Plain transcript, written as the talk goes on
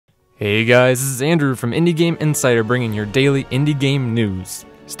Hey guys, this is Andrew from Indie Game Insider bringing your daily indie game news.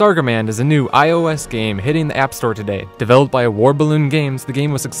 Star Command is a new iOS game hitting the App Store today. Developed by War Balloon Games, the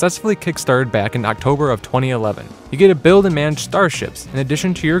game was successfully kickstarted back in October of 2011. You get to build and manage starships in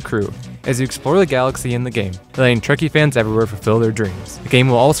addition to your crew as you explore the galaxy in the game, letting Trekkie fans everywhere fulfill their dreams. The game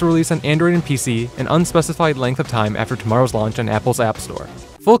will also release on Android and PC an unspecified length of time after tomorrow's launch on Apple's App Store.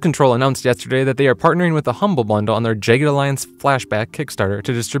 Full Control announced yesterday that they are partnering with the Humble Bundle on their Jagged Alliance Flashback Kickstarter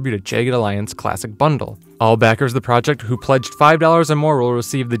to distribute a Jagged Alliance Classic Bundle. All backers of the project who pledged $5 or more will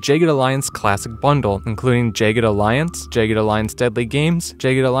receive the Jagged Alliance Classic Bundle, including Jagged Alliance Deadly Games,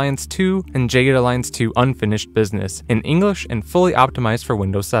 Jagged Alliance 2, and Jagged Alliance 2 Unfinished Business, in English and fully optimized for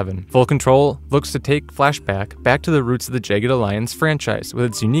Windows 7. Full Control looks to take Flashback back to the roots of the Jagged Alliance franchise, with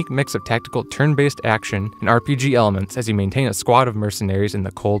its unique mix of tactical turn-based action and RPG elements as you maintain a squad of mercenaries in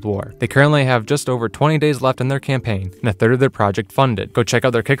the Cold War. They currently have just over 20 days left in their campaign, and a third of their project funded. Go check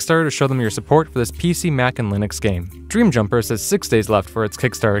out their Kickstarter to show them your support for this PC, Mac, and Linux game. Dream Jumpers has 6 days left for its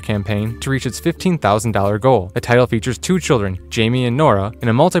Kickstarter campaign to reach its $15,000 goal. The title features 2 children, Jamie and Nora, in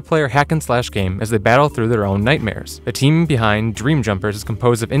a multiplayer hack-and-slash game as they battle through their own nightmares. The team behind Dream Jumpers is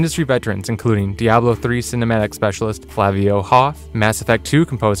composed of industry veterans including Diablo 3 cinematic specialist Flavio Hoff, Mass Effect 2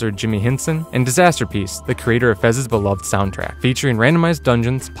 composer Jimmy Hinson, and Disaster Piece, the creator of Fez's beloved soundtrack. Featuring randomized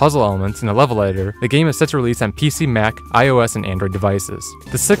dungeons, puzzle elements, and a level editor, the game is set to release on PC, Mac, iOS, and Android devices.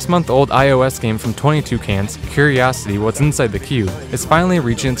 The 6-month-old iOS game from 22 Cans, Curiosity What's Inside the Cube, is finally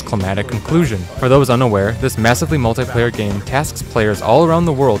reaching its climatic conclusion. For those unaware, this massively multiplayer game tasks players all around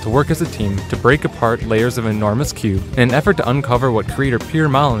the world to work as a team to break apart layers of an enormous cube in an effort to uncover what creator Peter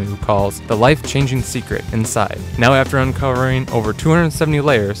Molyneux calls the life-changing secret inside. Now, after uncovering over 270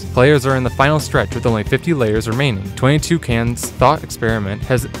 layers, players are in the final stretch with only 50 layers remaining. 22 Cans' thought experiment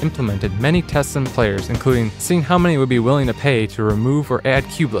has implemented many tests on players, including seeing how many would be willing to pay to remove or add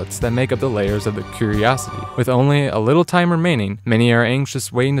cubelets that make up the layers of the Curiosity. With only a little time remaining, many are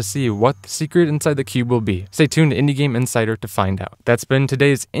anxious waiting to see what the secret inside the cube will be. Stay tuned to Indie Game Insider to find out. That's been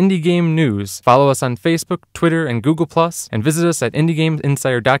today's Indie Game News. Follow us on Facebook, Twitter, and Google+, and visit us at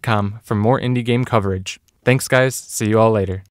indiegameinsider.com for more indie game coverage. Thanks guys, see you all later.